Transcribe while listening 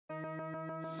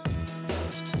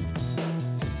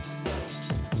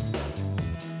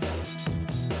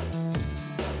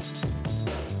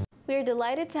We are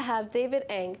delighted to have David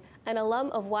Eng, an alum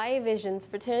of YA Visions,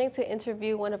 returning to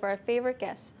interview one of our favorite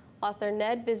guests, author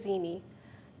Ned Vizzini.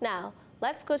 Now,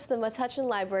 let's go to the Metuchen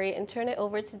Library and turn it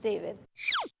over to David.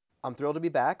 I'm thrilled to be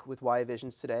back with YA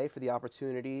Visions today for the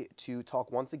opportunity to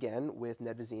talk once again with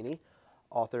Ned Vizzini,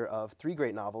 author of 3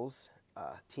 great novels,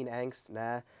 Teen Angst,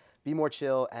 Nah, Be More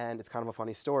Chill, and It's Kind of a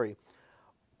Funny Story.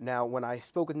 Now, when I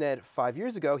spoke with Ned 5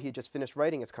 years ago, he had just finished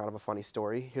writing It's Kind of a Funny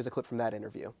Story. Here's a clip from that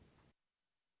interview.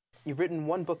 You've written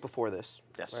 1 book before this,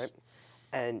 yes, right?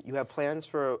 And you have plans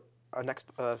for a next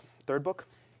 3rd book?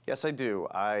 Yes, I do.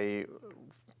 I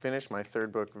finished my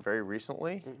 3rd book very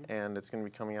recently, and it's going to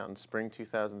be coming out in spring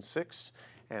 2006,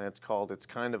 and it's called It's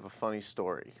Kind of a Funny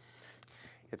Story.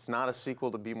 It's not a sequel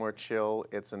to Be More Chill.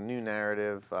 It's a new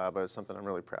narrative, but it's something I'm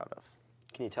really proud of.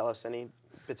 Can you tell us any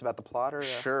bits about the plot? Or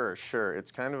Sure.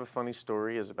 It's Kind of a Funny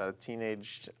Story is about a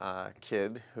teenage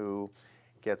kid who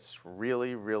gets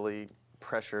really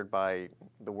pressured by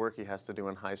the work he has to do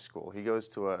in high school. He goes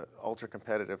to an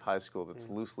ultra-competitive high school that's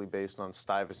loosely based on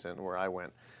Stuyvesant, where I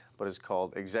went, but is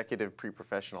called Executive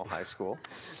Pre-Professional High School.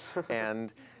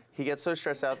 And he gets so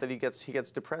stressed out that he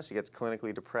gets depressed. He gets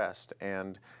clinically depressed.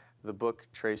 And the book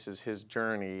traces his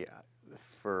journey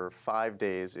for 5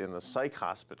 days in the psych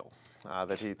hospital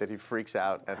that he freaks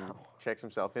out and checks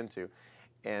himself into.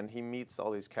 And he meets all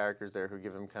these characters there who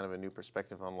give him kind of a new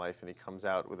perspective on life, and he comes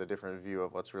out with a different view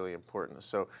of what's really important.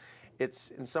 So it's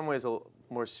in some ways a little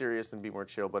more serious than Be More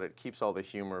Chill, but it keeps all the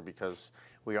humor because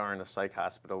we are in a psych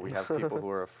hospital. We have people who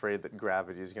are afraid that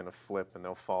gravity is going to flip and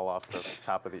they'll fall off the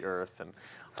top of the earth and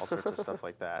all sorts of stuff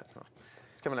like that. So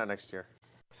it's coming out next year.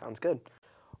 Sounds good.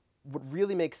 What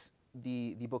really makes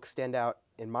the book stand out,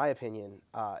 in my opinion,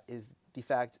 is the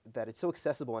fact that it's so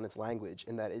accessible in its language,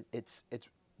 and that it's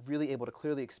really able to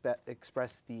clearly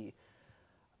express the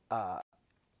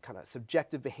kind of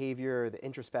subjective behavior, the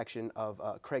introspection of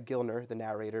Craig Gilner, the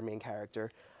narrator, main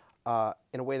character,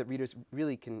 in a way that readers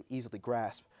really can easily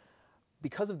grasp.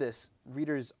 Because of this,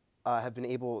 readers have been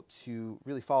able to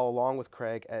really follow along with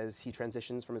Craig as he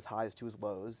transitions from his highs to his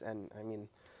lows. And I mean,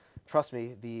 trust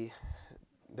me,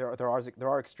 there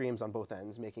are extremes on both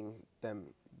ends, making them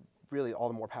really all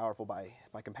the more powerful by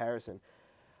comparison.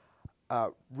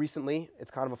 Recently,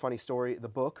 It's Kind of a Funny Story, the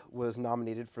book, was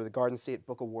nominated for the Garden State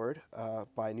Book Award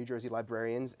by New Jersey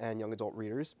librarians and young adult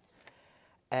readers.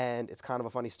 And It's Kind of a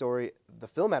Funny Story, the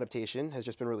film adaptation, has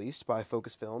just been released by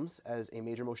Focus Films as a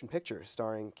major motion picture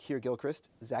starring Keir Gilchrist,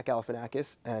 Zach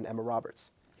Galifianakis, and Emma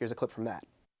Roberts. Here's a clip from that.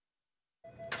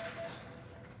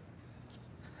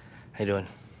 How you doing?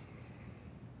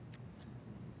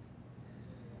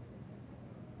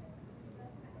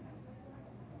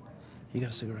 You got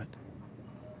a cigarette?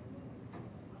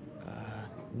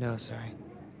 No, sorry.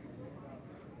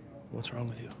 What's wrong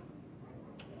with you?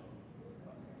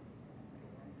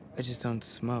 I just don't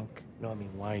smoke. No, I mean,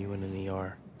 why are you in an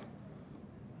ER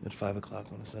at 5 o'clock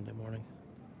on a Sunday morning?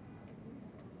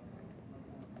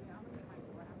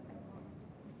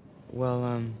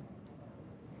 Well,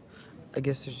 I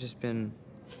guess there's just been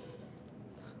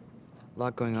a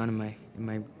lot going on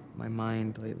in my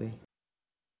mind lately.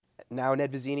 Now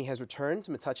Ned Vizzini has returned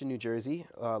to Metuchen, New Jersey,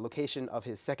 location of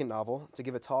his 2nd novel, to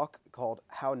give a talk called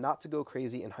How Not to Go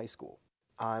Crazy in High School.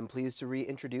 I'm pleased to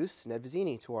reintroduce Ned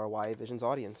Vizzini to our YA Visions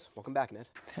audience. Welcome back, Ned.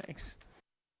 Thanks.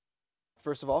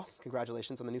 First of all,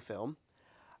 congratulations on the new film.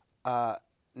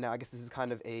 Now, I guess this is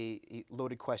kind of a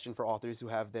loaded question for authors who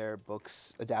have their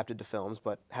books adapted to films,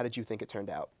 but how did you think it turned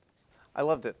out? I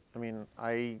loved it. I mean,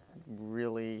 I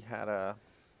really had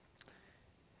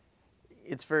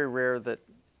it's very rare that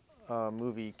a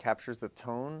movie captures the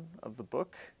tone of the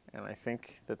book, and I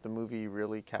think that the movie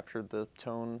really captured the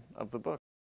tone of the book.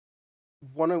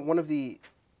 One of the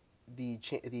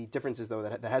differences, though,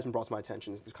 that has been brought to my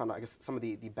attention is kind of, I guess, some of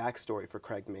the backstory for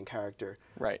Craig, the main character,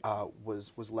 right,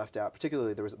 was left out.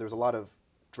 Particularly, there was a lot of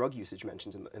drug usage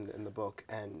mentioned in the book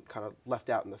and kind of left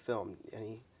out in the film.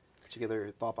 Any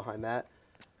particular thought behind that?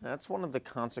 That's one of the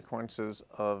consequences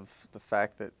of the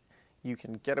fact that you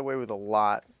can get away with a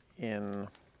lot in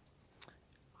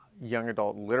young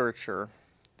adult literature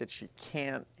that you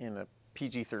can't in a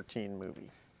PG-13 movie.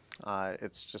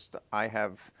 It's just, I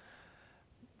have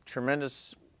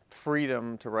tremendous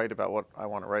freedom to write about what I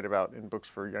want to write about in books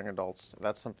for young adults.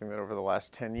 That's something that over the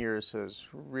last 10 years has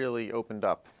really opened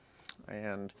up.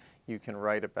 And you can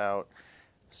write about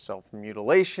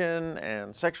self-mutilation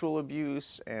and sexual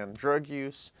abuse and drug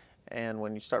use. And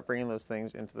when you start bringing those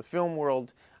things into the film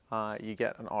world, you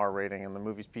get an R rating, and the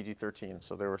movie's PG-13,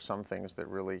 so there were some things that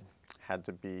really had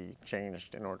to be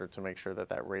changed in order to make sure that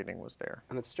that rating was there.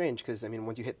 And that's strange because, I mean,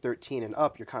 once you hit 13 and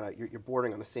up, you're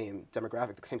bordering on the same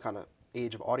demographic, the same kind of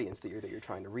age of audience that you're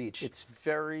trying to reach. It's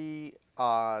very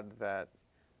odd that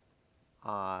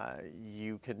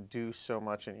you can do so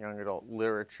much in young adult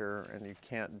literature and you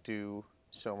can't do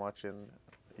so much in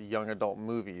young adult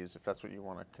movies, if that's what you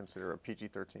want to consider a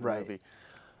PG-13 movie.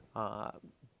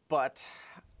 But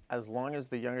as long as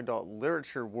the young adult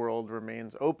literature world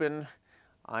remains open,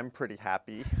 I'm pretty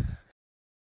happy.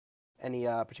 Any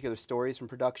particular stories from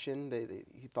production that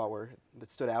you thought that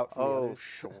stood out from the others? Oh,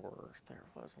 sure. There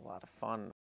was a lot of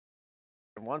fun.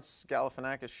 And once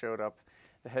Galifianakis showed up,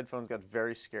 the headphones got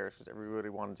very scarce because everybody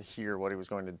wanted to hear what he was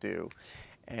going to do.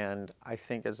 And I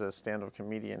think as a stand-up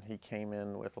comedian, he came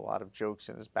in with a lot of jokes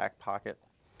in his back pocket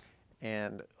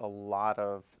and a lot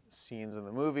of scenes in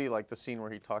the movie, like the scene where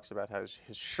he talks about how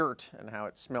his shirt and how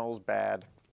it smells bad.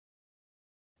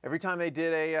 Every time they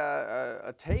did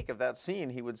a take of that scene,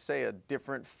 he would say a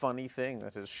different funny thing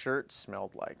that his shirt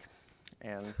smelled like.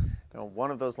 And one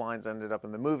of those lines ended up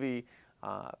in the movie,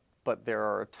 but there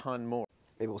are a ton more.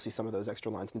 Maybe we'll see some of those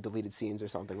extra lines in the deleted scenes or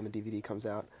something when the DVD comes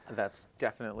out. That's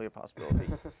definitely a possibility.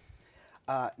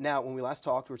 Now, when we last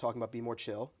talked, we were talking about Be More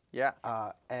Chill. Yeah.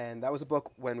 And that was a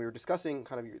book, when we were discussing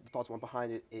kind of the thoughts that went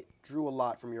behind it, it drew a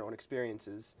lot from your own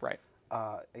experiences Right.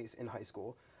 In high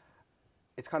school.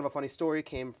 It's kind of a funny story,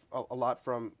 came a lot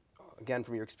from, again,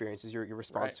 from your experiences, your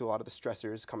response to a lot of the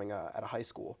stressors coming out of high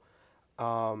school.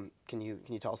 Can you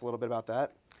tell us a little bit about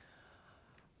that?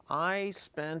 I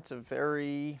spent a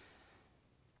very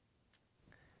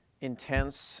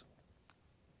intense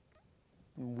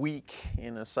week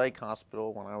in a psych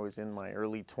hospital when I was in my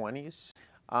early 20s.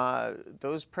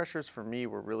 Those pressures for me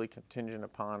were really contingent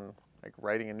upon like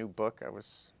writing a new book. I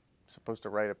was supposed to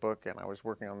write a book and I was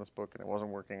working on this book and it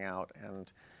wasn't working out,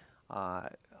 and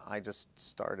I just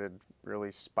started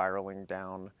really spiraling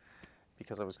down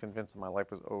because I was convinced that my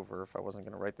life was over if I wasn't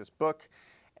going to write this book.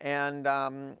 And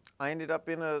I ended up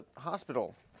in a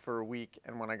hospital for a week,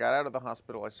 and when I got out of the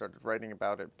hospital, I started writing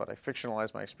about it, but I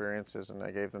fictionalized my experiences and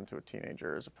I gave them to a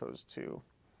teenager as opposed to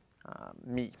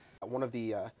me. One of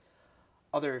the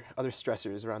other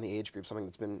stressors around the age group, something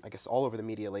that's been, I guess, all over the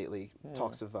media lately,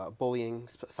 talks of bullying,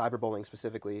 cyberbullying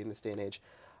specifically in this day and age.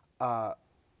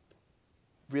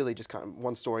 Really just kind of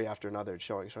one story after another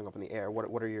showing up in the air.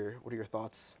 What are your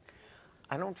thoughts?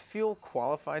 I don't feel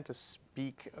qualified to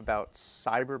speak about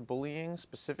cyberbullying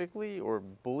specifically or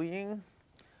bullying.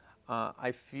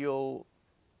 I feel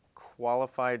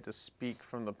qualified to speak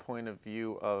from the point of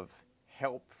view of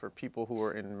help for people who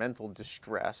are in mental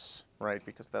distress, right?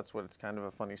 Because that's what it's kind of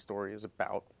a funny story is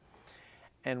about.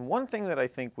 And one thing that I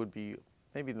think would be,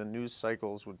 maybe the news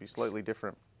cycles would be slightly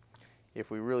different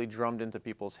if we really drummed into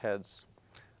people's heads.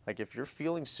 Like if you're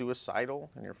feeling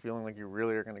suicidal and you're feeling like you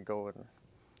really are going to go and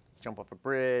jump off a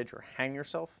bridge or hang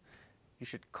yourself, you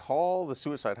should call the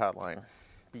suicide hotline,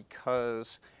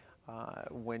 because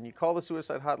when you call the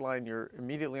suicide hotline, you're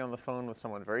immediately on the phone with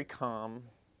someone very calm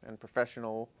and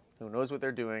professional who knows what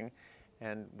they're doing,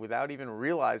 and without even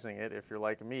realizing it, if you're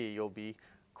like me, you'll be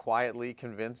quietly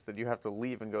convinced that you have to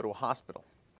leave and go to a hospital.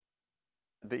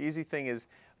 The easy thing is,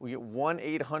 we get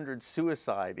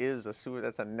 1-800-SUICIDE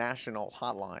that's a national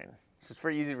hotline. So it's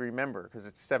very easy to remember because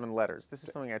it's 7 letters. This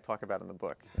is something I talk about in the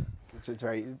book. It's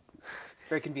very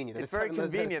convenient. It's very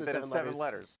convenient that it's 7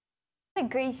 letters. What a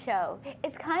great show.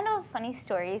 It's kind of a funny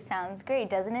story. Sounds great,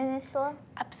 doesn't it, Nishla?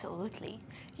 Absolutely.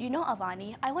 You know,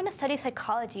 Avani, I want to study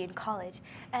psychology in college,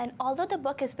 and although the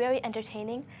book is very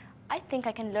entertaining, I think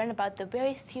I can learn about the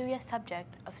very serious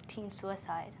subject of teen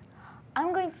suicide.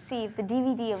 I'm going to see if the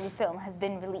DVD of the film has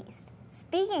been released.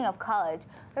 Speaking of college,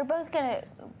 we're both going to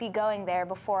be going there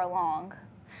before long.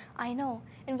 I know,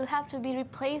 and we'll have to be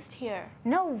replaced here.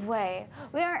 No way.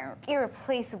 We aren't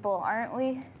irreplaceable, aren't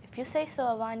we? If you say so,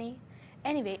 Avani.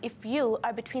 Anyway, if you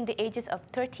are between the ages of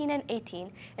 13 and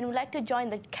 18 and would like to join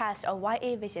the cast of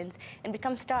YA Visions and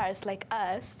become stars like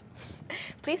us,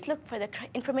 please look for the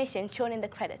information shown in the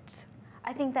credits.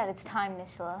 I think that it's time,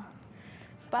 Nishla.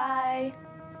 Bye.